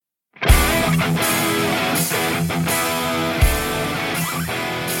Hello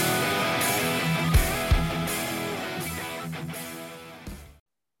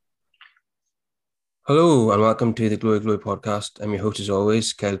and welcome to the Glory Glory podcast. I'm your host as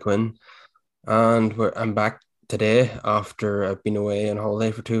always, Kyle Quinn, and I'm back today after I've been away on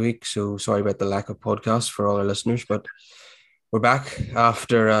holiday for 2 weeks. So sorry about the lack of podcasts for all our listeners, but we're back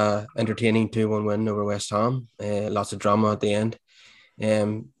after entertaining 2-1 win over West Ham. Lots of drama at the end.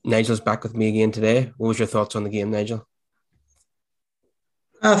 Nigel's back with me again today. What was your thoughts on the game, Nigel?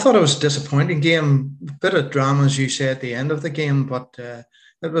 I thought it was a disappointing game. A bit of drama, as you say, at the end of the game, but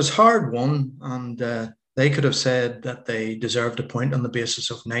it was hard won, and they could have said that they deserved a point on the basis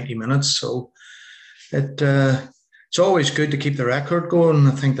of 90 minutes. So it's always good to keep the record going.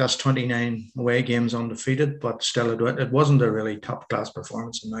 I think that's 29 away games undefeated, but still, it wasn't a really top class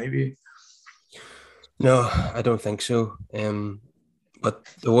performance in my view. No, I don't think so. But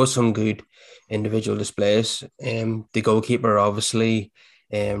there was some good individual displays. The goalkeeper, obviously,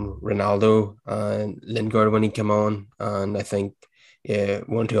 Ronaldo and Lingard when he came on, and I think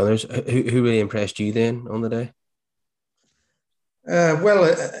one or two others. Who really impressed you then on the day?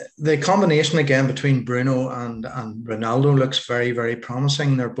 The combination again between Bruno and Ronaldo looks very, very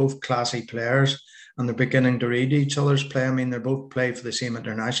promising. They're both classy players and they're beginning to read each other's play. I mean, they're both play for the same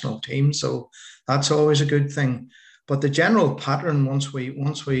international team, so that's always a good thing. But the general pattern, once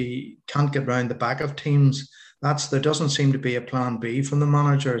we can't get round the back of teams, there doesn't seem to be a plan B from the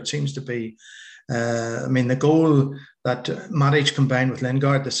manager. It seems to be, the goal that Matic combined with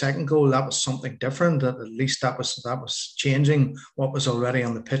Lingard, the second goal, that was something different. At least that was changing what was already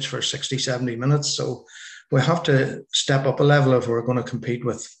on the pitch for 60, 70 minutes. So we have to step up a level if we're going to compete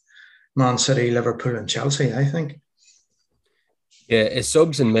with Man City, Liverpool and Chelsea, I think. Yeah, his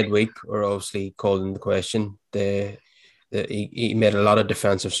subs in midweek were obviously called into question. He made a lot of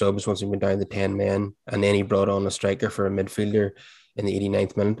defensive subs once he went down to 10 men, and then he brought on a striker for a midfielder in the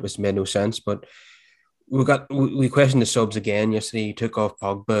 89th minute, which made no sense. But we questioned the subs again yesterday. He took off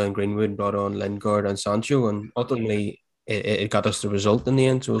Pogba and Greenwood, brought on Lingard and Sancho, and ultimately it got us the result in the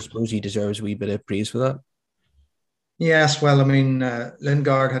end. So I suppose he deserves a wee bit of praise for that. Yes, well,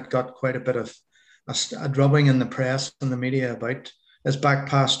 Lingard had got quite a bit of a drubbing in the press and the media about his back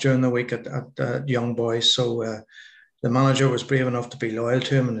pass during the week at Young Boys. So the manager was brave enough to be loyal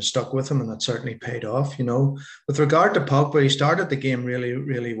to him and stuck with him, and it certainly paid off. With regard to Pogba, he started the game really,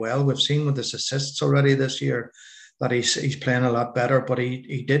 really well. We've seen with his assists already this year that he's playing a lot better, but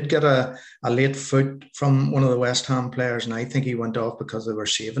he did get a late foot from one of the West Ham players, and I think he went off because they were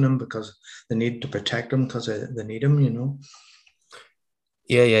saving him, because they needed to protect him, because they need him.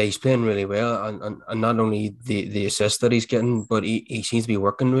 Yeah, he's playing really well, and not only the assist that he's getting, but he seems to be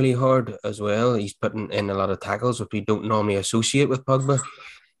working really hard as well. He's putting in a lot of tackles, which we don't normally associate with Pogba.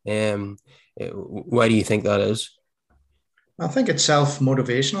 Why do you think that is? I think it's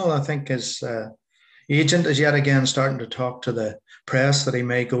self-motivational. I think his agent is yet again starting to talk to the press that he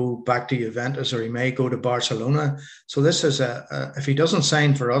may go back to Juventus or he may go to Barcelona. So this is if he doesn't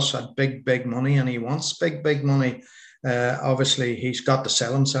sign for us at big money, and he wants big money, obviously he's got to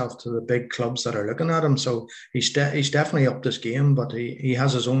sell himself to the big clubs that are looking at him. So he's definitely upped his game, but he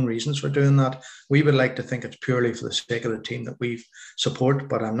has his own reasons for doing that. We would like to think it's purely for the sake of the team that we support,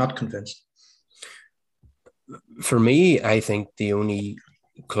 but I'm not convinced. For me, I think the only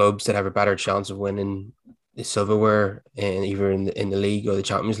clubs that have a better chance of winning the silverware, and either in the league or the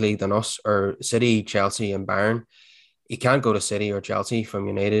Champions League, than us are City, Chelsea, and Bayern. You can't go to City or Chelsea from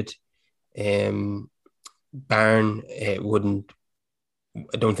United. Bayern wouldn't.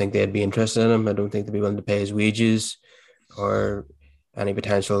 I don't think they'd be interested in him. I don't think they'd be willing to pay his wages or any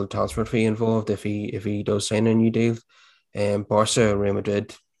potential transfer fee involved if he does sign a new deal. Barca and Real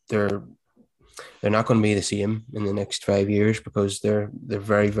Madrid, they're not going to be the same in the next 5 years, because they're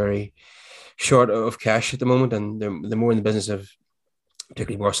very, very short of cash at the moment, and they're more in the business of,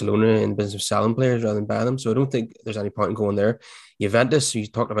 particularly Barcelona, in the business of selling players rather than buying them. So I don't think there's any point in going there. Juventus, you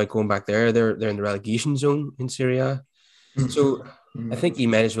talked about going back there. They're in the relegation zone in Serie A. So I think he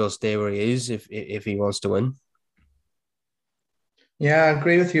might as well stay where he is if he wants to win. Yeah, I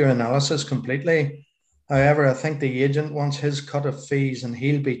agree with your analysis completely. However, I think the agent wants his cut of fees, and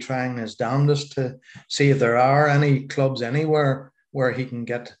he'll be trying his damnedest to see if there are any clubs anywhere where he can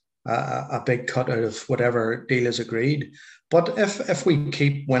get a big cut out of whatever deal is agreed. But if we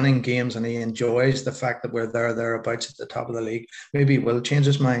keep winning games and he enjoys the fact that we're thereabouts at the top of the league, maybe he will change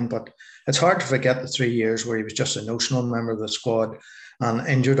his mind. But it's hard to forget the 3 years where he was just a notional member of the squad and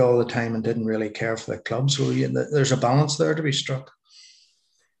injured all the time and didn't really care for the club. So there's a balance there to be struck.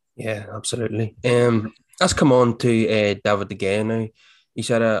 Yeah, absolutely. Let's come on to David De Gea now.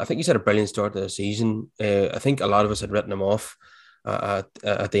 I think he's had a brilliant start to the season. I think a lot of us had written him off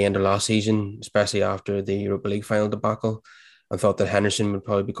at the end of last season, especially after the Europa League final debacle, and thought that Henderson would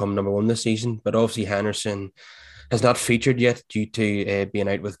probably become number one this season. But obviously, Henderson has not featured yet due to being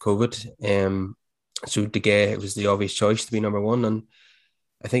out with COVID. So De Gea was the obvious choice to be number one, and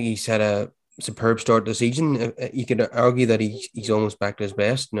I think he's had a superb start to the season. You could argue that he's almost back to his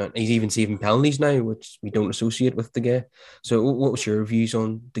best. He's even saving penalties now, which we don't associate with De Gea. So, what was your views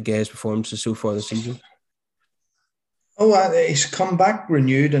on De Gea's performances so far this season? Oh, he's come back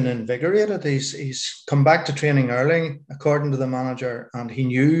renewed and invigorated. He's come back to training early, according to the manager, and he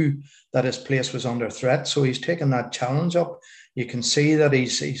knew that his place was under threat. So he's taken that challenge up. You can see that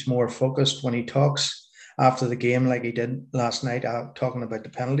he's more focused when he talks after the game, like he did last night, talking about the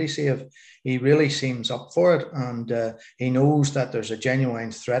penalty save. He really seems up for it, and he knows that there's a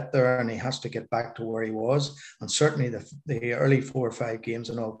genuine threat there, and he has to get back to where he was. And certainly, the early 4 or 5 games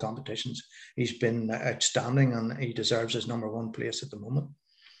in all competitions, he's been outstanding, and he deserves his number one place at the moment.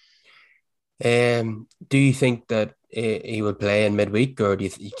 Do you think that he will play in midweek, or do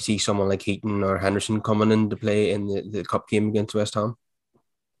you see someone like Heaton or Henderson coming in to play in the cup game against West Ham?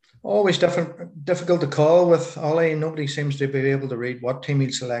 Always difficult to call with Ollie. Nobody seems to be able to read what team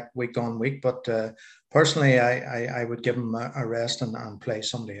he'll select week on week. But personally, I would give him a rest and play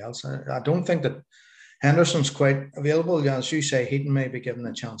somebody else. I don't think that Henderson's quite available. As you say, Heaton may be given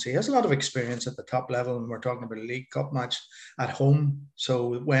a chance. He has a lot of experience at the top level, and we're talking about a League Cup match at home.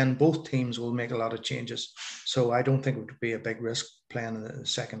 So when both teams will make a lot of changes. So I don't think it would be a big risk playing the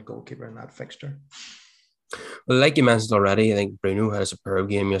second goalkeeper in that fixture. Well, like you mentioned already, I think Bruno had a superb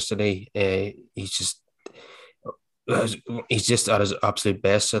game yesterday. He's just at his absolute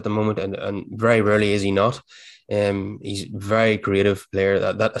best at the moment, and very rarely is he not. He's a very creative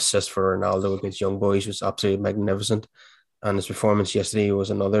player. That assist for Ronaldo against Young Boys was absolutely magnificent, and his performance yesterday was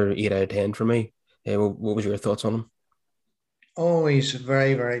another 8 out of 10 for me. What was your thoughts on him? Oh, he's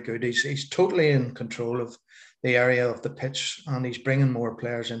very, very good. He's totally in control of the area of the pitch, and he's bringing more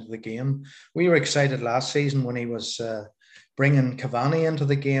players into the game. We were excited last season when he was bringing Cavani into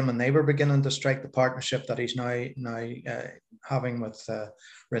the game, and they were beginning to strike the partnership that he's now having with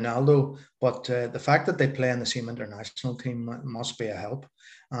Ronaldo. But the fact that they play in the same international team must be a help.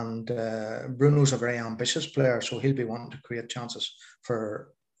 And Bruno's a very ambitious player, so he'll be wanting to create chances for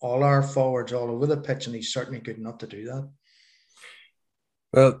all our forwards all over the pitch, and he's certainly good enough to do that.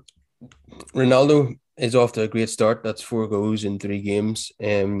 Well, Ronaldo is off to a great start. That's 4 goals in 3 games.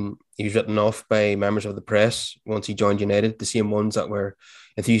 He was written off by members of the press once he joined United, the same ones that were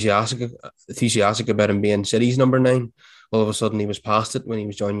enthusiastic about him being City's number 9. All of a sudden, he was past it when he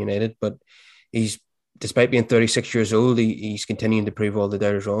was joining United. But he's, despite being 36 years old, he's continuing to prove all the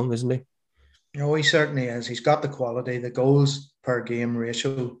doubters wrong, isn't he? No, he certainly is. He's got the quality. The goals per game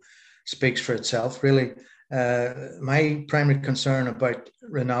ratio speaks for itself, really. My primary concern about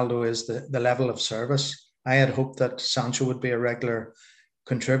Ronaldo is the level of service. I had hoped that Sancho would be a regular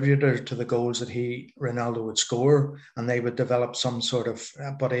contributor to the goals that Ronaldo would score, and they would develop some sort of.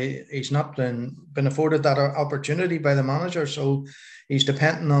 But he's not been afforded that opportunity by the manager, so he's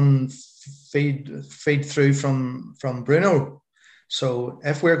depending on feed through from Bruno. So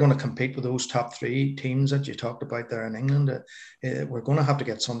if we're going to compete with those top 3 teams that you talked about there in England, we're going to have to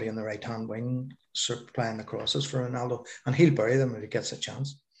get somebody in the right-hand wing playing the crosses for Ronaldo, and he'll bury them if he gets a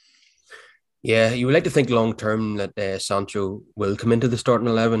chance. Yeah, you would like to think long term that Sancho will come into the starting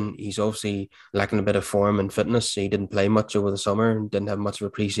 11. He's obviously lacking a bit of form and fitness. He didn't play much over the summer and didn't have much of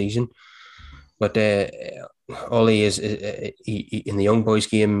a pre-season. But all he is, he, in the young boys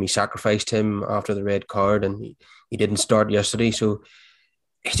game, he sacrificed him after the red card, and he didn't start yesterday. So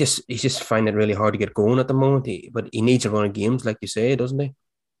he's just finding it really hard to get going at the moment. But he needs a run of games, like you say, doesn't he?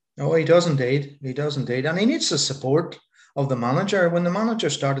 Oh, he does indeed. He does indeed. And he needs the support of the manager. When the manager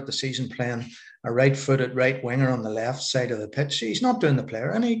started the season playing a right-footed right winger on the left side of the pitch, he's not doing the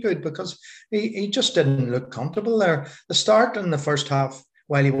player any good because he just didn't look comfortable there. The start in the first half,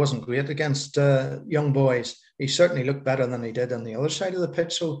 while he wasn't great against young boys, he certainly looked better than he did on the other side of the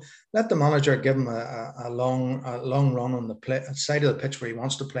pitch. So let the manager give him a long run on the side of the pitch where he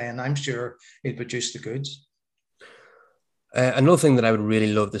wants to play, and I'm sure he'll produce the goods. Another thing that I would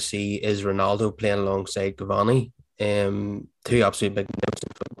really love to see is Ronaldo playing alongside Cavani. Two absolute big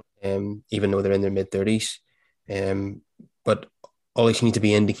names, even though they're in their mid-30s. But Ollie seems to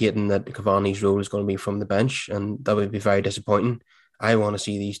be indicating that Cavani's role is going to be from the bench, and that would be very disappointing. I want to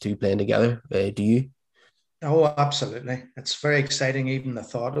see these two playing together. Do you? Oh, absolutely. It's very exciting, even the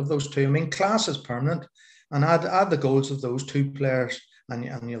thought of those two. I mean, class is permanent, and add the goals of those two players,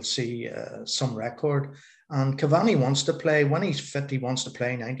 and you'll see some record. And Cavani wants to play. When he's fit, he wants to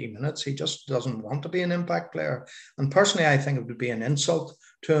play 90 minutes. He just doesn't want to be an impact player. And personally, I think it would be an insult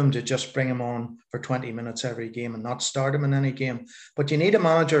to him to just bring him on for 20 minutes every game and not start him in any game. But you need a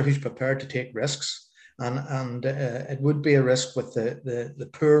manager who's prepared to take risks. And it would be a risk with the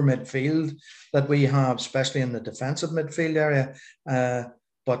poor midfield that we have, especially in the defensive midfield area.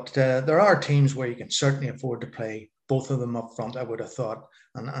 But there are teams where you can certainly afford to play both of them up front, I would have thought,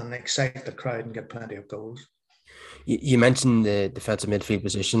 and excite the crowd and get plenty of goals. You mentioned the defensive midfield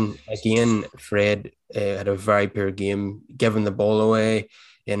position. Again, Fred had a very poor game, giving the ball away,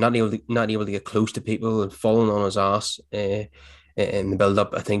 and not able to get close to people, and falling on his ass in the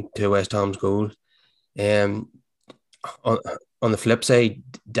build-up, I think, to West Ham's goal. On the flip side,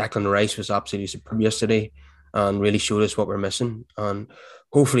 Declan Rice was absolutely superb yesterday and really showed us what we're missing. And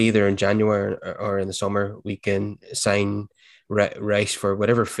hopefully either in January or in the summer, we can sign Rice for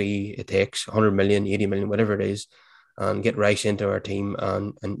whatever fee it takes, 100 million, 80 million, whatever it is, and get Rice into our team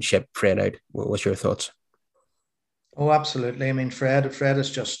and ship Fred out. What's your thoughts? Oh, absolutely. I mean, Fred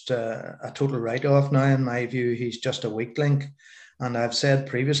is just a total write-off now, in my view. He's just a weak link. And I've said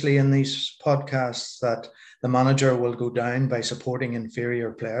previously in these podcasts that the manager will go down by supporting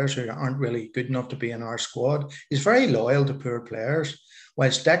inferior players who aren't really good enough to be in our squad. He's very loyal to poor players.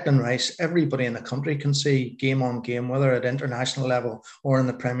 Whilst Declan Rice, everybody in the country can see game on game, whether at international level or in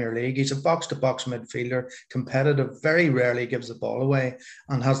the Premier League. He's a box-to-box midfielder, competitive, very rarely gives the ball away,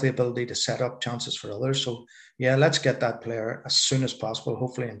 and has the ability to set up chances for others. So, yeah, let's get that player as soon as possible,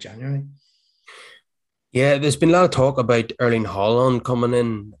 hopefully in January. Yeah, there's been a lot of talk about Erling Haaland coming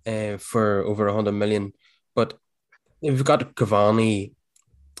in for over 100 million, but we've got Cavani,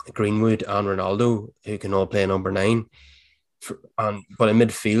 Greenwood, and Ronaldo who can all play number 9. But in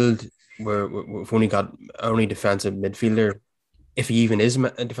midfield, we've only got only defensive midfielder, if he even is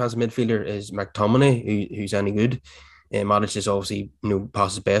a defensive midfielder, is McTominay, who's any good. Matic is obviously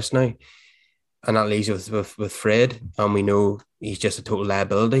past his best now. And that leaves us with Fred, and we know he's just a total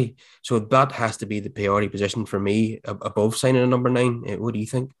liability. So that has to be the priority position for me above signing a number 9. What do you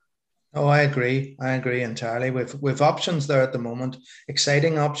think? Oh, I agree entirely. With options there at the moment,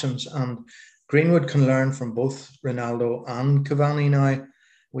 exciting options, and Greenwood can learn from both Ronaldo and Cavani now.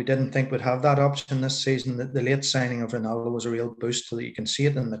 We didn't think we'd have that option this season. The late signing of Ronaldo was a real boost, so that you can see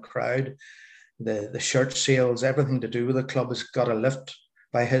it in the crowd. The shirt sales, everything to do with the club has got a lift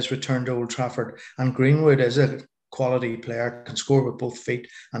by his return to Old Trafford. And Greenwood is a quality player, can score with both feet,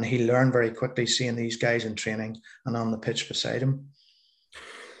 and he learned very quickly seeing these guys in training and on the pitch beside him.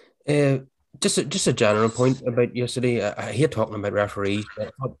 Just a general point about yesterday. I hate talking about referees, but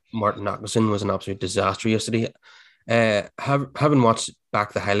I thought Martin Atkinson was an absolute disaster yesterday. Having watched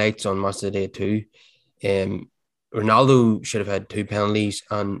back the highlights on Match of the Day 2, Ronaldo should have had 2 penalties,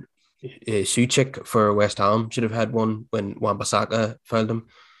 and Souček for West Ham should have had one when Wan-Bissaka fouled him,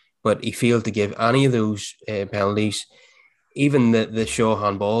 but he failed to give any of those penalties. Even the Shaw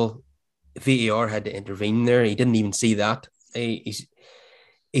handball, VAR had to intervene there. He didn't even see that.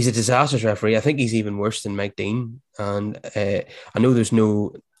 He's a disastrous referee. I think he's even worse than Mike Dean. And I know there's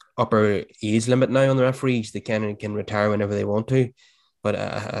no upper age limit now on the referees. They can retire whenever they want to, but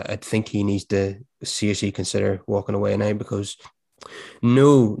I think he needs to seriously consider walking away now, because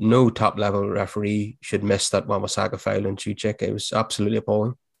no top level referee should miss that Wan-Bissaka foul on Souček. It was absolutely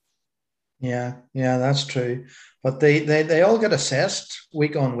appalling. Yeah, that's true. But they all get assessed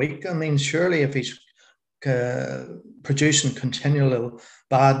week on week. I mean, surely if he's producing continual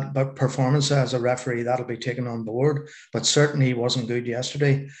bad performance as a referee, that'll be taken on board. But certainly he wasn't good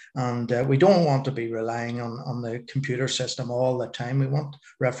yesterday, and we don't want to be relying on the computer system all the time. We want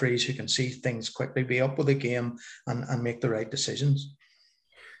referees who can see things quickly, be up with the game, and make the right decisions.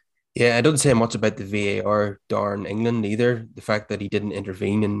 Yeah, I don't say much about the VAR darn England either. The fact that he didn't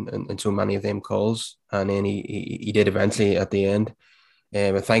intervene in so many of them calls, and then he did eventually at the end.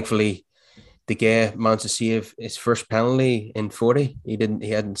 But thankfully, De Gea managed to save his first penalty in 40. He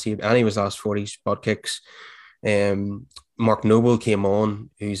hadn't saved any of his last 40 spot kicks. Mark Noble came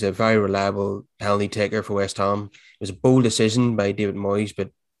on, who's a very reliable penalty taker for West Ham. It was a bold decision by David Moyes, but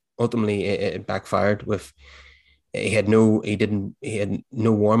ultimately it backfired. He had no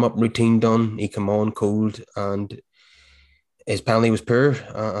warm-up routine done. He came on cold, and his penalty was poor,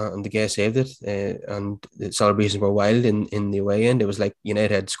 and De Gea saved it, and the celebrations were wild in the away end. It was like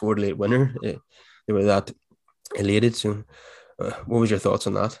United had scored a late winner. They were that elated. So what was your thoughts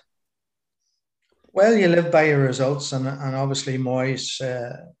on that? Well, you live by your results, and obviously Moyes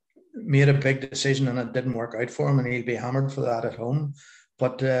made a big decision and it didn't work out for him, and he'll be hammered for that at home.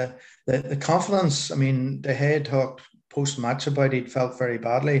 But the confidence, I mean, De Gea talked post-match about he'd felt very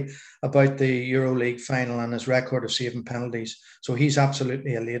badly about the EuroLeague final and his record of saving penalties. So he's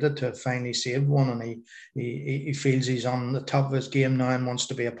absolutely elated to have finally saved one, and he feels he's on the top of his game now and wants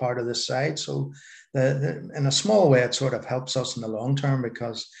to be a part of this side. So in a small way, it sort of helps us in the long term,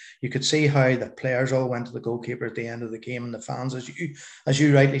 because you could see how the players all went to the goalkeeper at the end of the game, and the fans, as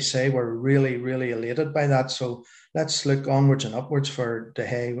you rightly say, were really, really elated by that. So let's look onwards and upwards for De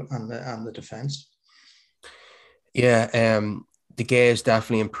Gea and the defence. Yeah, De Gea has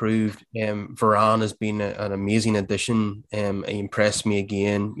definitely improved. Varane has been an amazing addition. He impressed me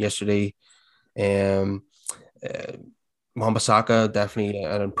again yesterday. Wan-Bissaka definitely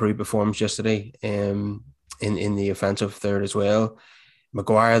an improved performance yesterday. In the offensive third as well.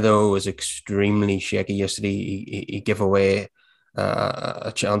 Maguire, though, was extremely shaky yesterday. He gave away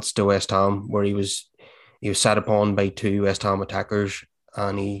a chance to West Ham where he was sat upon by two West Ham attackers,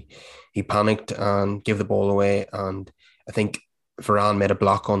 and he panicked and gave the ball away. And I think Varane made a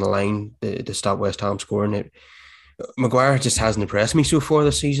block on the line to stop West Ham scoring it. Maguire just hasn't impressed me so far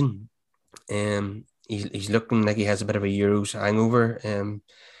this season. He's looking like he has a bit of a Euros hangover.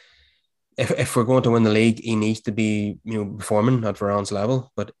 If we're going to win the league, he needs to be performing at Varane's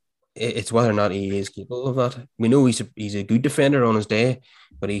level, but it's whether or not he is capable of that. We know he's a good defender on his day,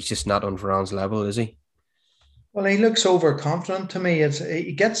 but he's just not on Varane's level, is he? Well, he looks overconfident to me.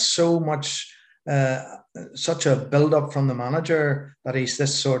 He gets so much, such a build-up from the manager that he's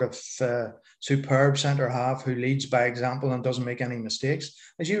this sort of superb centre half who leads by example and doesn't make any mistakes.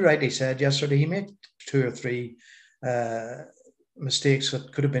 As you rightly said yesterday, he made two or three mistakes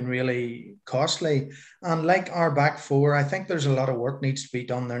that could have been really costly. And like our back four, I think there's a lot of work needs to be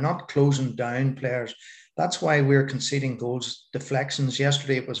done. They're not closing down players. That's why we're conceding goals, deflections.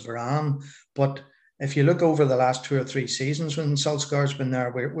 Yesterday it was Varane, but if you look over the last 2 or 3 seasons when Solskjaer's been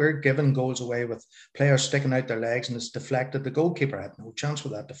there, we're giving goals away with players sticking out their legs and it's deflected. The goalkeeper had no chance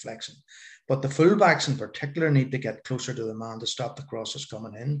with that deflection. But the fullbacks in particular need to get closer to the man to stop the crosses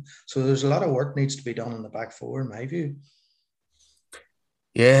coming in. So there's a lot of work needs to be done in the back four, in my view.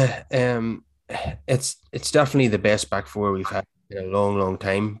 Yeah, it's definitely the best back four we've had in a long, long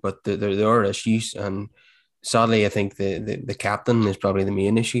time. But there are issues, and sadly, I think the captain is probably the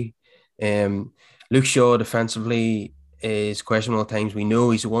main issue. Luke Shaw defensively is questionable at times. We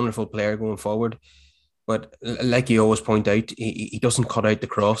know he's a wonderful player going forward, but like you always point out, he doesn't cut out the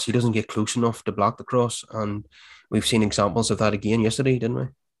cross. He doesn't get close enough to block the cross, and we've seen examples of that again yesterday, didn't we?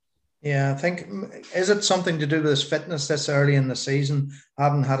 Yeah, I think, is it something to do with his fitness this early in the season?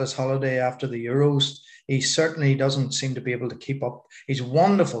 Hadn't had his holiday after the Euros. He certainly doesn't seem to be able to keep up. He's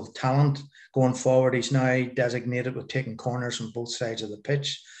wonderful talent going forward. He's now designated with taking corners from both sides of the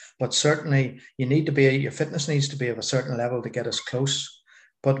pitch. But certainly your fitness needs to be of a certain level to get us close.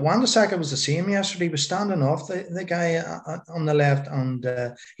 But Wan-Bissaka was the same yesterday. He was standing off the guy on the left, and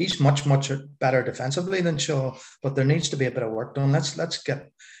he's much, much better defensively than Shaw. But there needs to be a bit of work done. Let's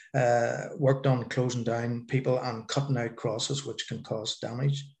get worked on closing down people and cutting out crosses, which can cause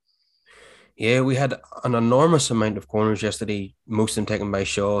damage. Yeah, we had an enormous amount of corners yesterday, most of them taken by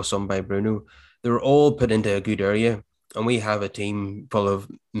Shaw, some by Bruno. They were all put into a good area, and we have a team full of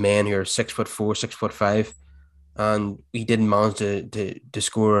men who are 6'4", 6'5", and we didn't manage to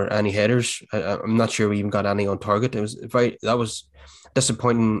score any headers. I'm not sure we even got any on target. That was a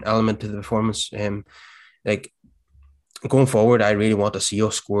disappointing element to the performance. Like going forward, I really want to see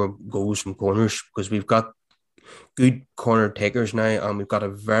us score goals from corners, because we've got good corner takers now, and we've got a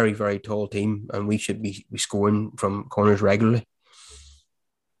very, very tall team, and we should be scoring from corners regularly.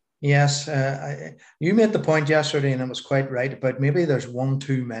 Yes, you made the point yesterday, and it was quite right, about maybe there's one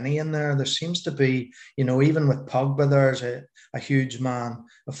too many in there. There seems to be, even with Pogba, there's a huge man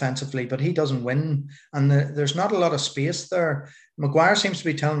offensively, but he doesn't win, and there's not a lot of space there. Maguire seems to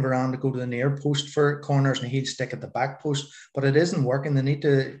be telling Varane to go to the near post for corners, and he'd stick at the back post, but it isn't working. They need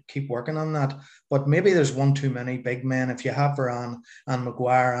to keep working on that. But maybe there's one too many big men. If you have Varane and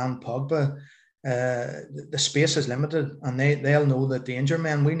Maguire and Pogba, the space is limited, and they'll know the danger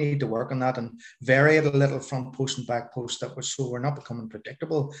men. We need to work on that and vary it a little, front post and back post, so we're not becoming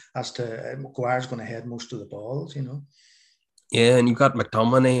predictable as to Maguire's going to head most of the balls. Yeah, and you've got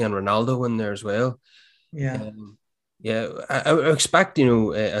McTominay and Ronaldo in there as well. Yeah. Yeah, I expect,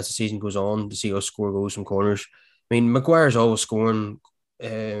 as the season goes on, to see us score goals from corners. I mean, Maguire's always scoring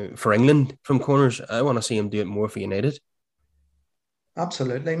for England from corners. I want to see him do it more for United.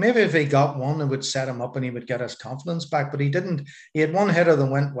 Absolutely. Maybe if he got one, it would set him up and he would get his confidence back. But he didn't. He had one header that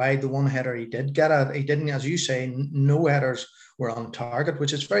went wide. The one header he did get at, he didn't, as you say, no headers were on target,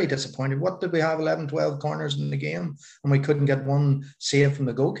 which is very disappointing. What did we have? 11, 12 corners in the game, and we couldn't get one save from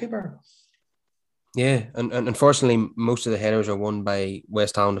the goalkeeper. Yeah, and unfortunately, most of the headers are won by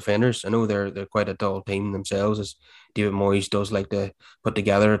West Ham defenders. I know they're quite a tall team themselves, as David Moyes does like to put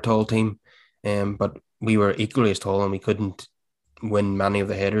together a tall team. But we were equally as tall, and we couldn't win many of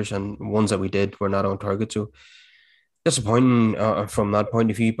the headers, and ones that we did were not on target. So disappointing from that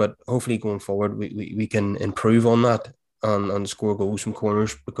point of view. But hopefully, going forward, we can improve on that and score goals from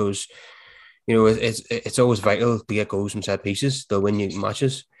corners, because it's always vital to get goals from set pieces. They'll win you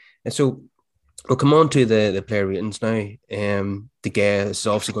matches, and so. We'll come on to the player ratings now. De Gea is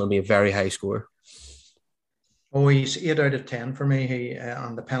obviously going to be a very high score. Oh, he's 8 out of 10 for me. He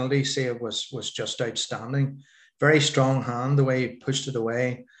and the penalty save was just outstanding. Very strong hand the way he pushed it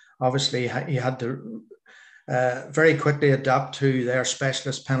away. Obviously, he had to very quickly adapt to their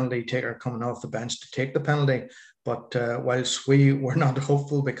specialist penalty taker coming off the bench to take the penalty. But whilst we were not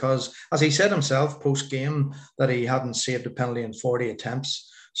hopeful, because as he said himself post game that he hadn't saved a penalty in 40 attempts.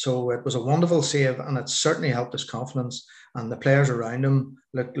 So it was a wonderful save, and it certainly helped his confidence. And the players around him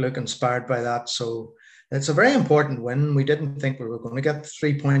look inspired by that. So it's a very important win. We didn't think we were going to get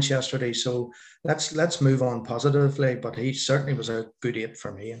 3 points yesterday, so let's move on positively. But he certainly was a good 8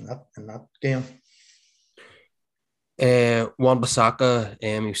 for me in that game. Wan-Bissaka,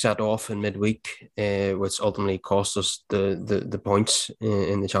 he set off in midweek, which ultimately cost us the points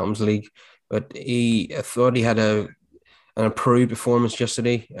in the Champions League. But I thought he had an improved performance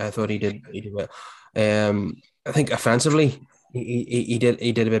yesterday. I thought he did well. I think offensively, he did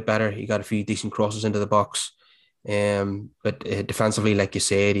a bit better. He got a few decent crosses into the box. But defensively, like you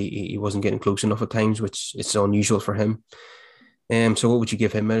said, he wasn't getting close enough at times, which is unusual for him. So what would you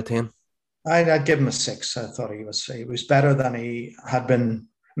give him out of 10? I'd give him a 6. I thought he was better than he had been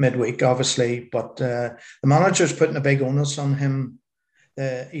midweek, obviously, but the manager's putting a big onus on him.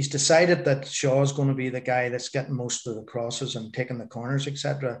 He's decided that Shaw's going to be the guy that's getting most of the crosses and taking the corners,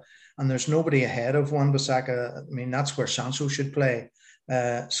 etc. And there's nobody ahead of Wan-Bissaka. I mean, that's where Sancho should play.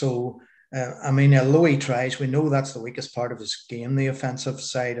 I mean, although he tries, we know that's the weakest part of his game, the offensive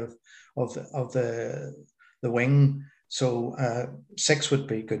side of the wing. So 6 would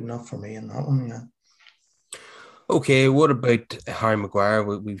be good enough for me in that one. Yeah. Okay, what about Harry Maguire?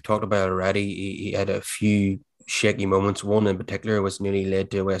 We've talked about it already. He had a few shaky moments. One in particular was nearly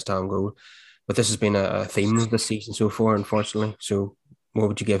led to a West Ham goal. But this has been a theme of the season so far, unfortunately. So what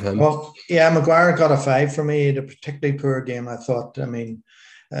would you give him? Well, yeah, Maguire got a 5 for me. He had a particularly poor game, I thought. I mean,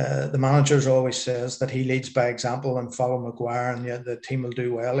 the manager always says that he leads by example and follow Maguire, and yet the team will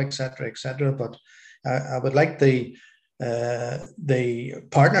do well, etc., etc. But I would like the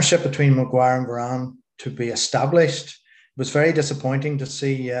partnership between Maguire and Varane to be established. It was very disappointing to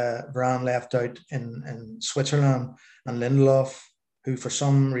see Varane left out in Switzerland, and Lindelof, who for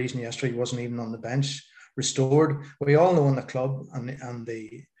some reason yesterday wasn't even on the bench, restored. We all know in the club and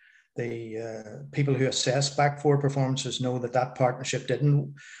the people who assess back four performances know that partnership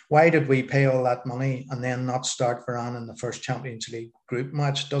didn't. Why did we pay all that money and then not start Varane in the first Champions League group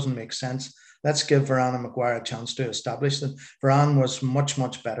match? Doesn't make sense. Let's give Varane and Maguire a chance to establish them. Varane was much,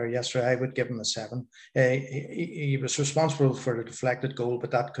 much better yesterday. I would give him a 7. He was responsible for the deflected goal,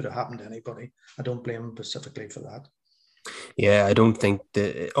 but that could have happened to anybody. I don't blame him specifically for that. Yeah, I don't think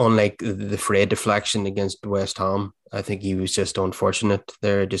unlike the Fred deflection against West Ham, I think he was just unfortunate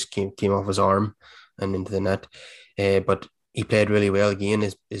there. It just came off his arm and into the net. But he played really well again.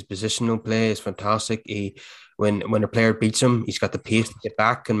 His positional play is fantastic. When a player beats him, he's got the pace to get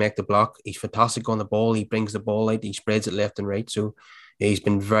back and make the block. He's fantastic on the ball. He brings the ball out. He spreads it left and right. So yeah, he's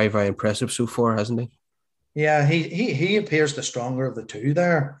been very, very impressive so far, hasn't he? Yeah, he appears the stronger of the two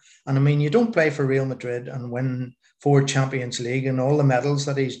there. And I mean, you don't play for Real Madrid and win 4 Champions League and all the medals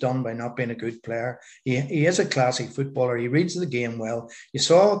that he's done by not being a good player. He is a classy footballer. He reads the game well. You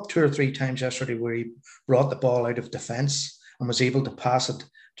saw 2 or 3 times yesterday where he brought the ball out of defence and was able to pass it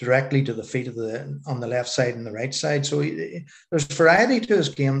directly to the feet of on the left side and the right side. So there's variety to his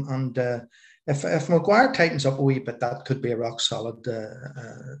game. And if Maguire tightens up a wee bit, that could be a rock solid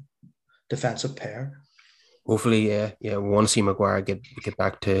defensive pair. Hopefully, yeah, we want to see Maguire get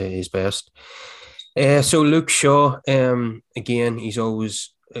back to his best. So Luke Shaw, again, he's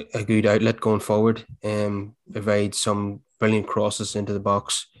always a good outlet going forward. Provides some brilliant crosses into the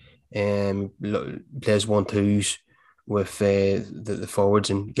box. Plays 1-2s with the forwards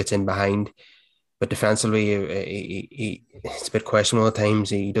and gets in behind. But defensively, it's a bit questionable at times.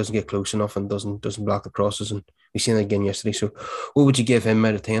 He doesn't get close enough and doesn't block the crosses. And we've seen that again yesterday. So, what would you give him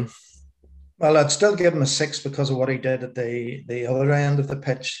out of 10? Well, I'd still give him a 6 because of what he did at the other end of the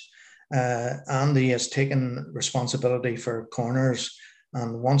pitch. And he has taken responsibility for corners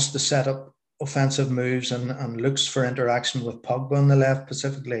and wants to set up offensive moves and looks for interaction with Pogba on the left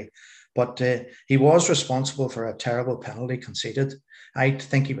specifically. But he was responsible for a terrible penalty conceded. I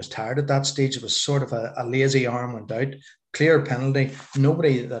think he was tired at that stage. It was sort of a lazy arm went out. Clear penalty.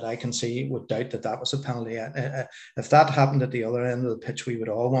 Nobody that I can see would doubt that that was a penalty. If that happened at the other end of the pitch, we would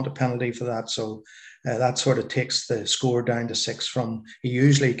all want a penalty for that. So that sort of takes the score down to 6 from, he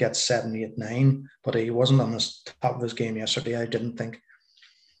usually gets 7, 8, 9, but he wasn't on the top of his game yesterday, I didn't think.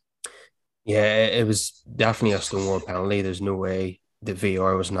 Yeah, it was definitely a Stonewall penalty. There's no way the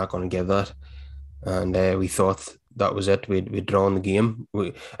VAR was not going to give that. And we thought that was it. We'd drawn the game.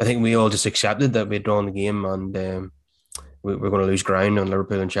 I think we all just accepted that we'd drawn the game, and we were going to lose ground on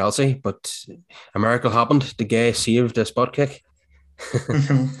Liverpool and Chelsea. But a miracle happened. The guy saved a spot kick.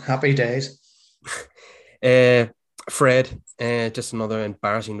 Happy days. Fred, just another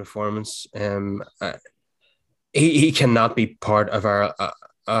embarrassing performance. He cannot be part of our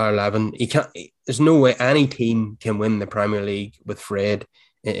 11. He can't. There's no way any team can win the Premier League with Fred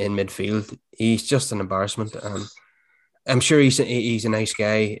in midfield. He's just an embarrassment. I'm sure he's a nice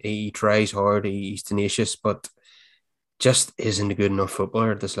guy. He tries hard. He's tenacious, but just isn't a good enough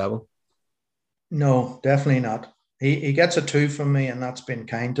footballer at this level. No, definitely not. He gets a 2 from me, and that's been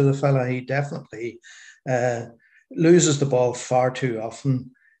kind to the fella. He definitely loses the ball far too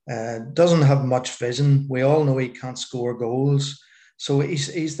often. Doesn't have much vision. We all know he can't score goals. So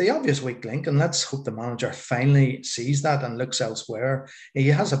he's the obvious weak link, and let's hope the manager finally sees that and looks elsewhere. He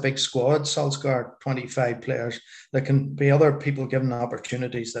has a big squad, Solskjaer, 25 players. There can be other people given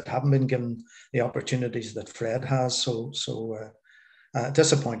opportunities that haven't been given the opportunities that Fred has. So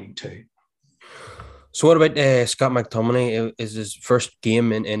disappointing too. So what about Scott McTominay? Is his first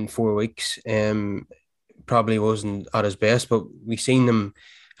game in 4 weeks. Probably wasn't at his best, but we seen him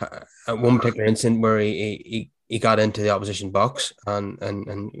at one particular incident where he got into the opposition box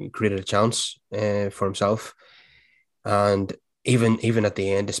and created a chance for himself. And even at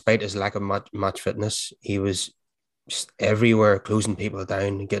the end, despite his lack of match fitness, he was just everywhere, closing people down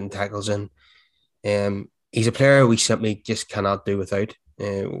and getting tackles in. He's a player we simply just cannot do without.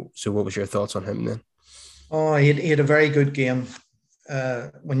 So what was your thoughts on him then? Oh, he had a very good game.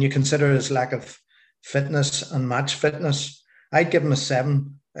 When you consider his lack of fitness and match fitness, I'd give him a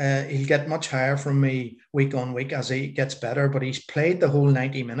 7. He'll get much higher from me week on week as he gets better, but he's played the whole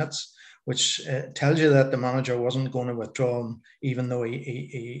 90 minutes, which tells you that the manager wasn't going to withdraw him, even though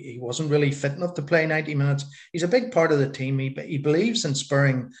he wasn't really fit enough to play 90 minutes. He's a big part of the team. He believes in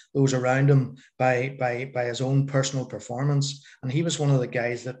spurring those around him by his own personal performance, and he was one of the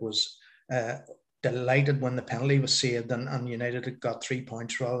guys that was delighted when the penalty was saved and United had got 3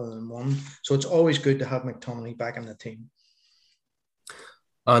 points rather than 1. So it's always good to have McTominay back in the team.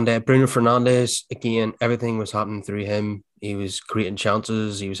 And Bruno Fernandes, again, everything was happening through him. He was creating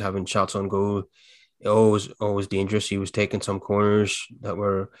chances. He was having shots on goal. Always dangerous. He was taking some corners that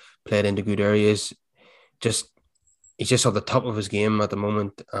were played into good areas. He's just at the top of his game at the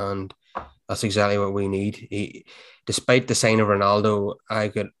moment, and that's exactly what we need. Despite the sign of Ronaldo,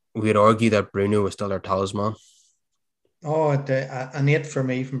 we would argue that Bruno was still our talisman. Oh, an 8 for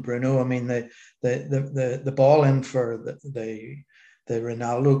me from Bruno. I mean, the ball in for the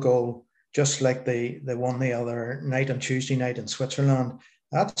Ronaldo goal, just like the one the other night on Tuesday night in Switzerland.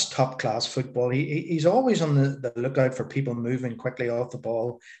 That's top class football. He's always on the lookout for people moving quickly off the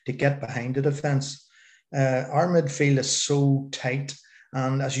ball to get behind the defence. Our midfield is so tight,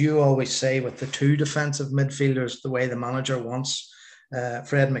 and as you always say, with the 2 defensive midfielders, the way the manager wants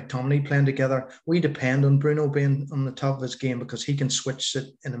Fred and McTominay playing together, we depend on Bruno being on the top of his game because he can switch it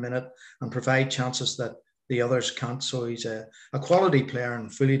in a minute and provide chances that the others can't. So he's a quality player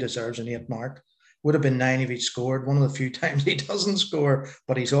and fully deserves an 8 mark. Would have been 9 if he scored. One of the few times he doesn't score,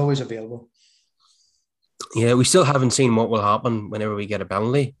 but he's always available. Yeah, we still haven't seen what will happen whenever we get a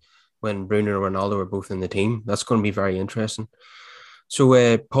penalty when Bruno and Ronaldo are both in the team. That's going to be very interesting.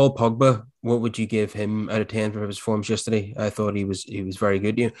 So Paul Pogba, what would you give him out of 10 for his forms yesterday? I thought he was very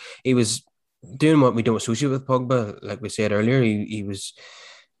good. He was doing what we don't associate with Pogba. Like we said earlier, he was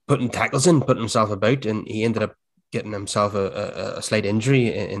putting tackles in, putting himself about, and he ended up getting himself a slight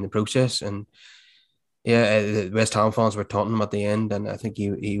injury in the process. And yeah, the West Ham fans were taunting him at the end, and I think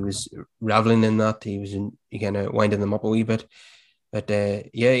he was reveling in that. He kind of winding them up a wee bit. But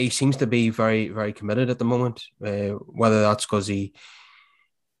yeah, he seems to be very, very committed at the moment. Whether that's because he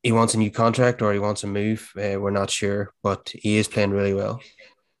wants a new contract or he wants a move, we're not sure, but he is playing really well.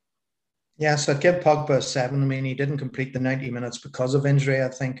 Yes, I'd give Pogba a 7. I mean, he didn't complete the 90 minutes because of injury, I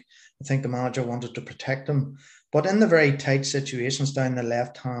think. I think the manager wanted to protect him. But in the very tight situations down the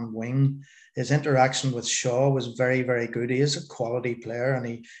left-hand wing, his interaction with Shaw was very, very good. He is a quality player,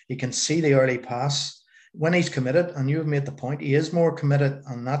 and he can see the early pass. when he's committed, and you've made the point, he is more committed,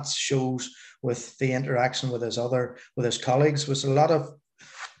 and that shows with the interaction with his colleagues. Was a lot of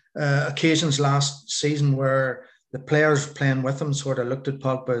occasions last season where the players playing with him sort of looked at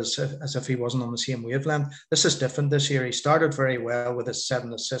Pogba as if he wasn't on the same wavelength. This is different this year. He started very well with his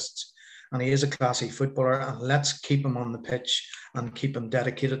 7 assists, and he is a classy footballer. And let's keep him on the pitch and keep him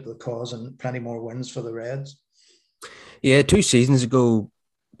dedicated to the cause, and plenty more wins for the Reds. Yeah, 2 seasons ago,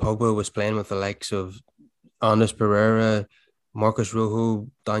 Pogba was playing with the likes of Andres Pereira, Marcus Rojo,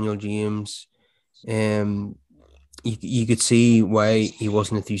 Daniel James. You could see why he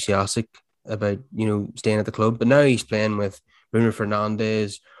wasn't enthusiastic about staying at the club, but now he's playing with Bruno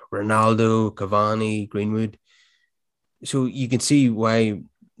Fernandes, Ronaldo, Cavani, Greenwood. So you can see why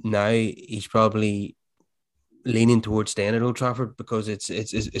now he's probably leaning towards staying at Old Trafford, because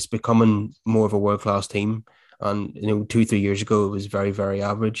it's becoming more of a world class team. And 2-3 years ago, it was very, very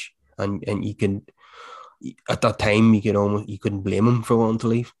average, and you can, at that time, you couldn't blame him for wanting to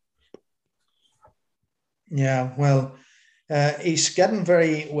leave. Yeah, well, he's getting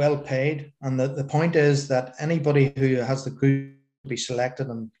very well paid, and the point is that anybody who has the good to be selected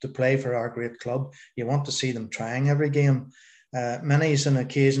and to play for our great club, you want to see them trying every game. Many's an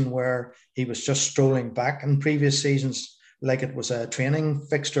occasion where he was just strolling back in previous seasons, like it was a training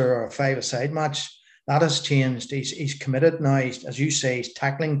fixture or a 5-a-side match. That has changed. He's committed now. As you say, he's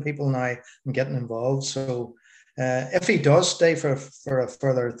tackling people now and getting involved. So if he does stay for a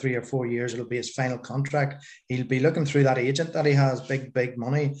further 3 or 4 years, it'll be his final contract. He'll be looking through that agent that he has, big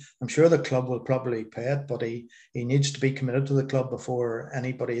money. I'm sure the club will probably pay it, but he needs to be committed to the club before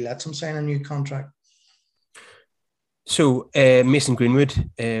anybody lets him sign a new contract. So Mason Greenwood,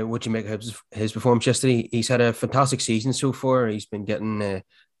 what do you make of his performance yesterday? He's had a fantastic season so far. He's been getting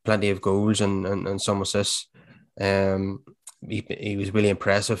plenty of goals and some assists. He was really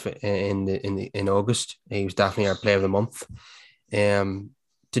impressive in August. He was definitely our player of the month.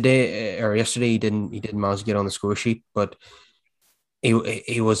 Today or yesterday, he didn't manage to get on the score sheet, but he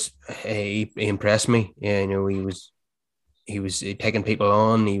impressed me. Yeah, he was taking people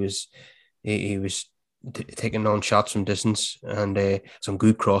on. He was taking on shots from distance, and some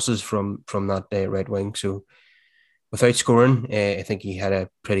good crosses from that right wing. So without scoring, I think he had a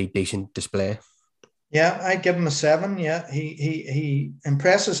pretty decent display. Yeah, I'd give him a 7. Yeah, he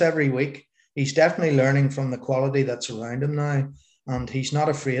impresses every week. He's definitely learning from the quality that's around him now, and he's not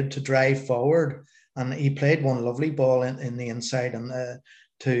afraid to drive forward. And he played one lovely ball in the inside, and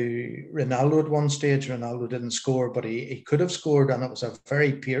to Ronaldo at one stage. Ronaldo didn't score, but he could have scored, and it was a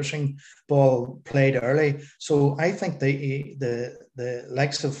very piercing ball played early. So I think the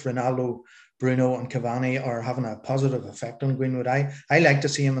likes of Ronaldo, Bruno and Cavani are having a positive effect on Greenwood. I like to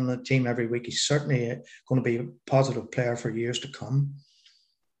see him in the team every week. He's certainly going to be a positive player for years to come.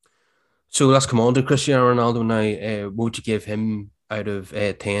 So let's come on to Cristiano Ronaldo now. What would you give him out of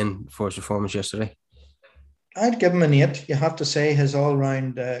 10 for his performance yesterday? I'd give him an 8. You have to say his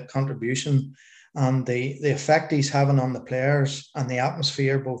all-round contribution and the effect he's having on the players and the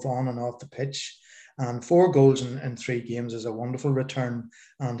atmosphere both on and off the pitch. And 4 goals in 3 games is a wonderful return.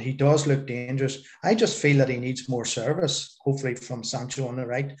 And he does look dangerous. I just feel that he needs more service, hopefully from Sancho on the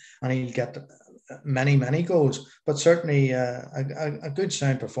right, and he'll get many, many goals. But certainly a good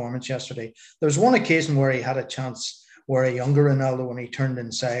sound performance yesterday. There was one occasion where he had a chance where a younger Ronaldo, when he turned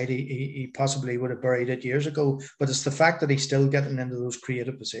inside, he possibly would have buried it years ago. But it's the fact that he's still getting into those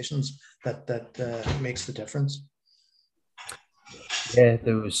creative positions that makes the difference. Yeah,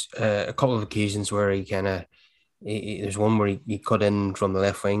 there was a couple of occasions where he kind of, there's one where he cut in from the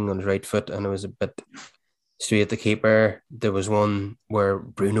left wing on his right foot, and it was a bit straight at the keeper. There was one where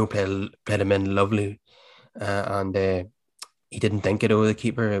Bruno played him in lovely, and he didn't think it over the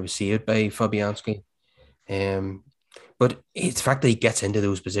keeper. It was saved by Fabianski. But it's the fact that he gets into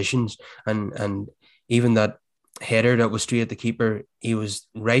those positions, and even that header that was straight at the keeper, he was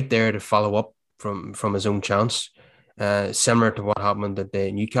right there to follow up from his own chance. Similar to what happened at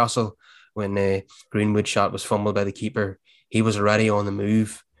Newcastle when Greenwood's shot was fumbled by the keeper. He was already on the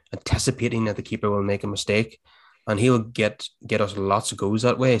move, anticipating that the keeper will make a mistake, and he'll get us lots of goals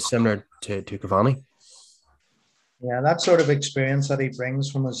that way, similar to Cavani. Yeah, that sort of experience that he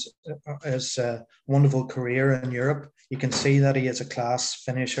brings from his wonderful career in Europe, you can see that he is a class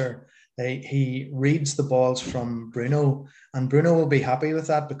finisher. He reads the balls from Bruno, and Bruno will be happy with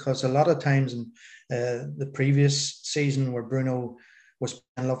that, because a lot of times in the previous season where Bruno was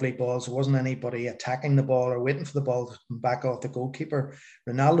playing lovely balls, there wasn't anybody attacking the ball or waiting for the ball to come back off the goalkeeper.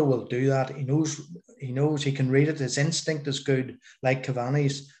 Ronaldo will do that. He knows he can read it. His instinct is good, like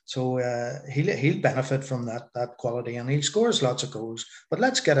Cavani's. So he'll benefit from that quality, and he scores lots of goals. But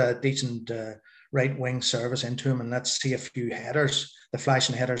let's get a decent right wing service into him, and let's see a few headers, the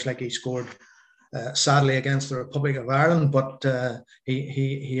flashing headers like he scored sadly against the Republic of Ireland, but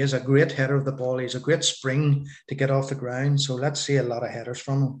he is a great header of the ball. He's a great spring to get off the ground, so let's see a lot of headers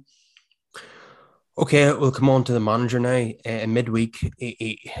from him. Okay, we'll come on to the manager now. Midweek,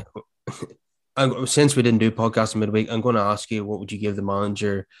 since we didn't do podcast midweek, I'm going to ask you, what would you give the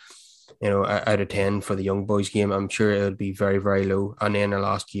manager, out of 10 for the Young Boys game? I'm sure it would be very, very low. And then I'll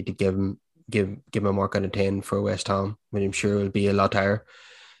ask you to give him a mark out of 10 for West Ham, but I'm sure it would be a lot higher.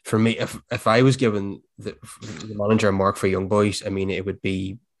 For me, if I was given the manager a mark for Young Boys, I mean, it would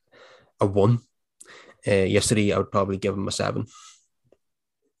be a 1. Yesterday, I would probably give him a 7.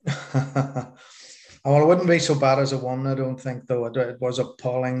 Well, it wouldn't be so bad as a 1, I don't think, though. It was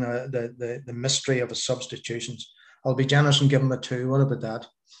appalling, the mystery of his substitutions. I'll be generous and give him a 2. What about that?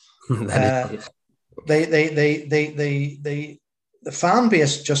 The fan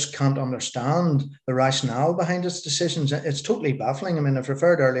base just can't understand the rationale behind his decisions. It's totally baffling. I mean, I've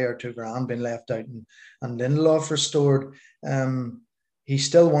referred earlier to Varane being left out and Lindelof restored. He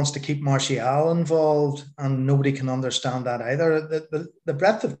still wants to keep Martial involved, and nobody can understand that either. The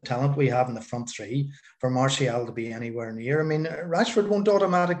breadth of talent we have in the front three for Martial to be anywhere near. I mean, Rashford won't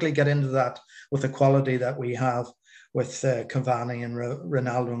automatically get into that with the quality that we have with Cavani and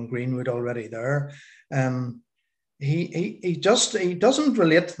Ronaldo and Greenwood already there. He doesn't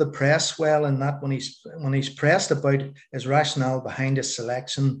relate to the press well in that when he's pressed about his rationale behind his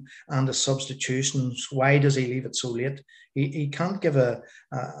selection and his substitutions, why does he leave it so late? He can't give a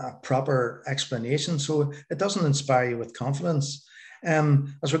proper explanation, so it doesn't inspire you with confidence.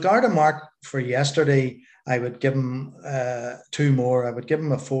 As regard to Mark for yesterday, I would give him 2 more. I would give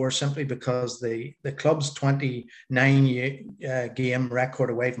him a 4 simply because the club's 29 game record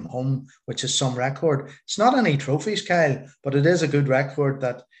away from home, which is some record. It's not any trophies, Kyle, but it is a good record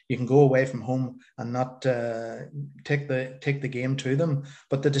that you can go away from home and not take the game to them.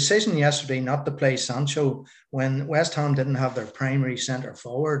 But the decision yesterday not to play Sancho when West Ham didn't have their primary centre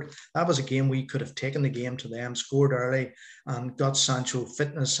forward, that was a game we could have taken the game to them, scored early and got Sancho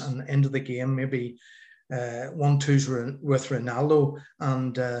fitness and into the game, maybe 1-2s with Ronaldo,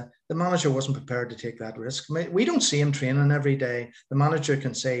 and the manager wasn't prepared to take that risk. We don't see him training every day. The manager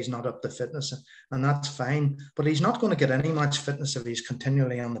can say he's not up to fitness, and that's fine, but he's not going to get any match fitness if he's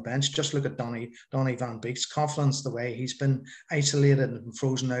continually on the bench. Just look at Donny van Beek's confidence, the way he's been isolated and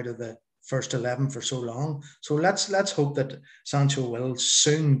frozen out of the first 11 for so long. So let's hope that Sancho will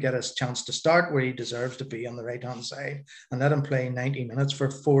soon get his chance to start where he deserves to be on the right hand side, and let him play 90 minutes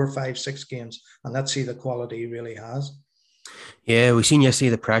for 4, 5, 6 games, and let's see the quality he really has. Yeah, we seen yesterday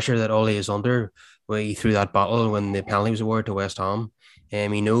the pressure that Ole is under when he threw that battle when the penalty was awarded to West Ham.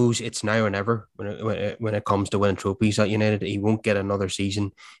 He knows it's now or never when it comes to winning trophies at United. He won't get another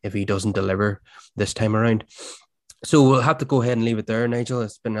season if he doesn't deliver this time around. So we'll have to go ahead and leave it there, Nigel.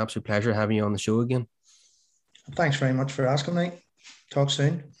 It's been an absolute pleasure having you on the show again. Thanks very much for asking me. Talk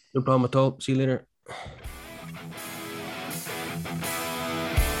soon. No problem at all. See you later.